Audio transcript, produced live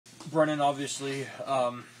Brennan, obviously,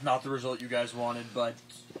 not the result you guys wanted, but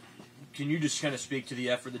can you just kind of speak to the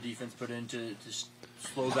effort the defense put in to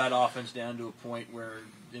slow that offense down to a point where,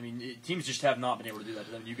 I mean, teams just have not been able to do that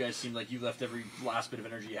to them. You guys seemed like you left every last bit of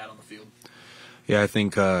energy you had on the field. Yeah, I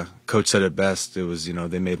think Coach said it best. It was,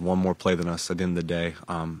 they made one more play than us at the end of the day.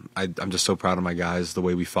 I'm just so proud of my guys, the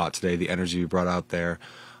way we fought today, the energy we brought out there.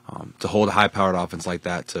 To hold a high-powered offense like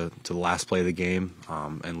that to the last play of the game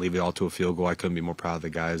and leave it all to a field goal, I couldn't be more proud of the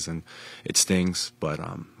guys, and it stings. But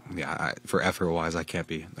for effort-wise, I can't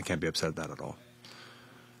be upset at that at all.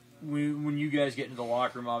 When you guys get into the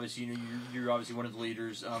locker room, obviously, you're obviously one of the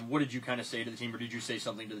leaders. What did you kind of say to the team, or did you say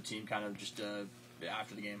something to the team kind of just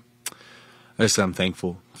after the game? I just said I'm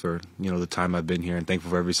thankful for the time I've been here, and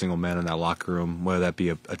thankful for every single man in that locker room, whether that be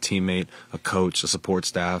a teammate, a coach, a support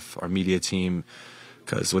staff, our media team.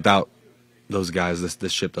 Because without those guys,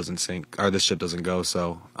 this ship doesn't sink, or this ship doesn't go.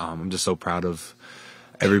 So I'm just so proud of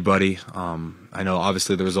everybody. I know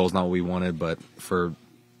obviously the result's not what we wanted, but for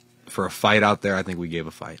a fight out there, I think we gave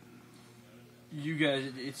a fight. You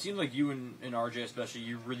guys, it seemed like you and RJ especially,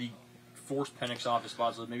 you really forced Penix off his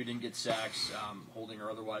spots. So maybe didn't get sacks, holding or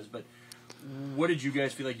otherwise, but what did you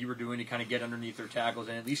guys feel like you were doing to kind of get underneath their tackles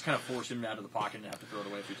and at least kind of force him out of the pocket and have to throw it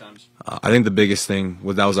away a few times? I think the biggest thing,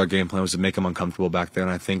 that was our game plan, was to make him uncomfortable back there.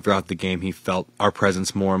 And I think throughout the game he felt our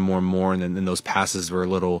presence more and more and more, and then those passes were a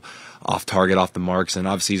little off target, off the marks. And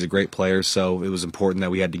obviously he's a great player, so it was important that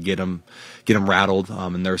we had to get him rattled.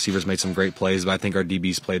 And the receivers made some great plays, but I think our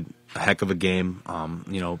DBs played a heck of a game.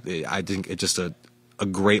 I think it's just a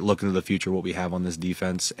great look into the future, what we have on this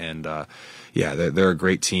defense, and they're a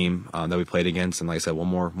great team that we played against, and like I said, one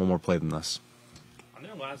more play than us. On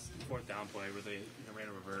their last fourth down play where they ran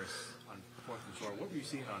a reverse on 4th and short, what were you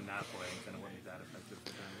seeing on that play and kind of what made that effective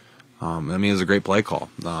for them? It was a great play call.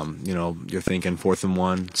 You're thinking 4th and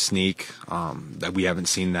 1, sneak, that we haven't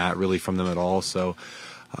seen that really from them at all, so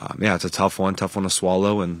it's a tough one to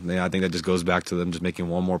swallow, and I think that just goes back to them just making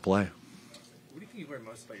one more play. What do you think you learned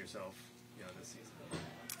most about yourself this season?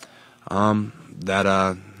 I'm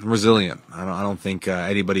resilient. I don't think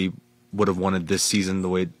anybody would have wanted this season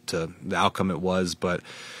the outcome it was, but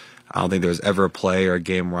I don't think there was ever a play or a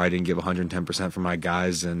game where I didn't give 110% for my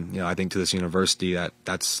guys, and I think to this university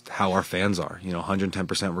that's how our fans are.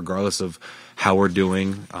 110% regardless of how we're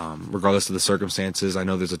doing, regardless of the circumstances. I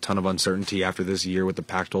know there's a ton of uncertainty after this year with the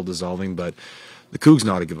Pac-12 dissolving, but the Cougs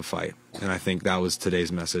know how to give a fight, and I think that was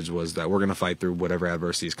today's message, was that we're going to fight through whatever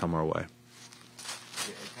adversities come our way.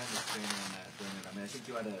 I think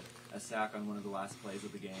you had a sack on one of the last plays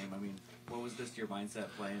of the game. I mean, what was just your mindset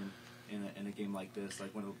playing in a game like this,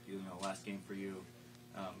 like one of last game for you?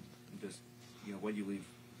 What do you leave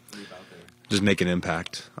out there? Just make an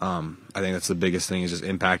impact. I think that's the biggest thing, is just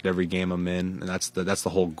impact every game I'm in, and that's the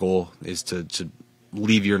whole goal, is to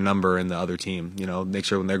leave your number in the other team. Make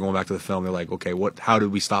sure when they're going back to the film, they're like, okay, how do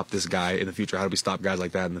we stop this guy in the future? How do we stop guys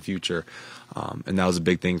like that in the future? And that was a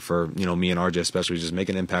big thing for me and RJ especially, just make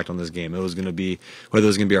an impact on this game. It was going to be, whether it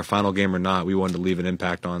was going to be our final game or not, we wanted to leave an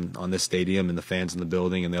impact on this stadium and the fans in the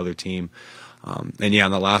building and the other team. On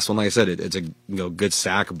the last one, like I said, it's a good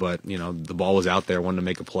sack, but the ball was out there, wanted to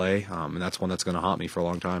make a play, and that's one that's going to haunt me for a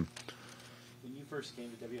long time. When you first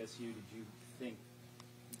came to WSU, did you think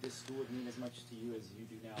this school would mean as much to you as you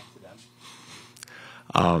do now to them?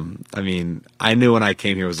 I knew when I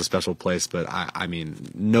came here it was a special place, but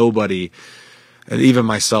nobody, and even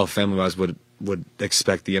myself, family-wise, would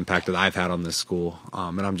expect the impact that I've had on this school.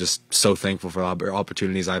 And I'm just so thankful for the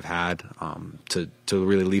opportunities I've had to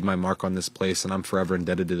really leave my mark on this place, and I'm forever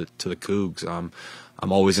indebted to the Cougs.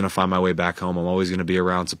 I'm always going to find my way back home. I'm always going to be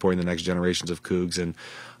around supporting the next generations of Cougs, and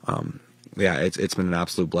it's been an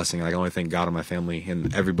absolute blessing. I can only thank God and my family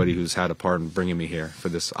and everybody who's had a part in bringing me here for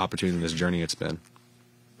this opportunity and this journey it's been.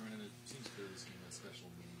 Brennan, it seems clear this game has special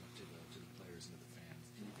meaning to the players and to the fans.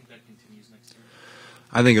 Do you think that continues next year?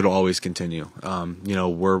 I think it'll always continue.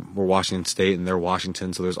 We're Washington State and they're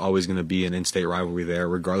Washington, so there's always going to be an in-state rivalry there,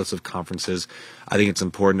 regardless of conferences. I think it's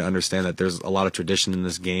important to understand that there's a lot of tradition in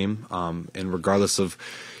this game, and regardless of,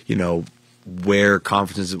 where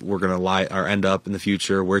conferences we're going to lie or end up in the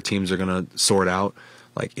future, where teams are going to sort out,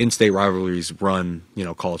 like in-state rivalries run,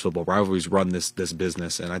 college football rivalries run this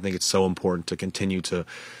business, and I think it's so important to continue to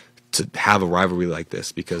have a rivalry like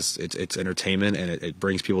this, because it's entertainment and it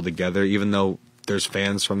brings people together. Even though there's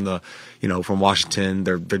fans from from Washington,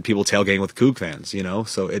 there are people tailgating with Coug fans,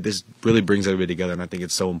 so this really brings everybody together, and I think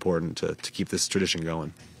it's so important to keep this tradition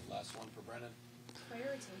going. Last one for Brennan. Player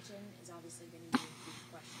retention is obviously going to be a big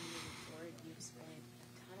question moving forward. You've spent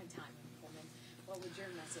a ton of time in Pullman. What would your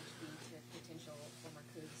message be to potential former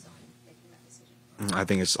Cougs on making that decision? I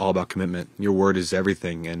think it's all about commitment. Your word is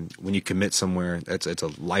everything, and when you commit somewhere, it's a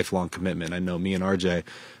lifelong commitment. I know me and RJ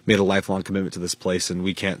made a lifelong commitment to this place, and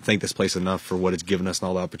we can't thank this place enough for what it's given us and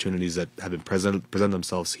all the opportunities that have been present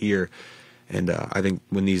themselves here. And I think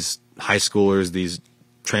when these high schoolers, these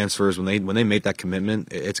transfers, when they make that commitment,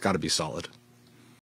 it's got to be solid.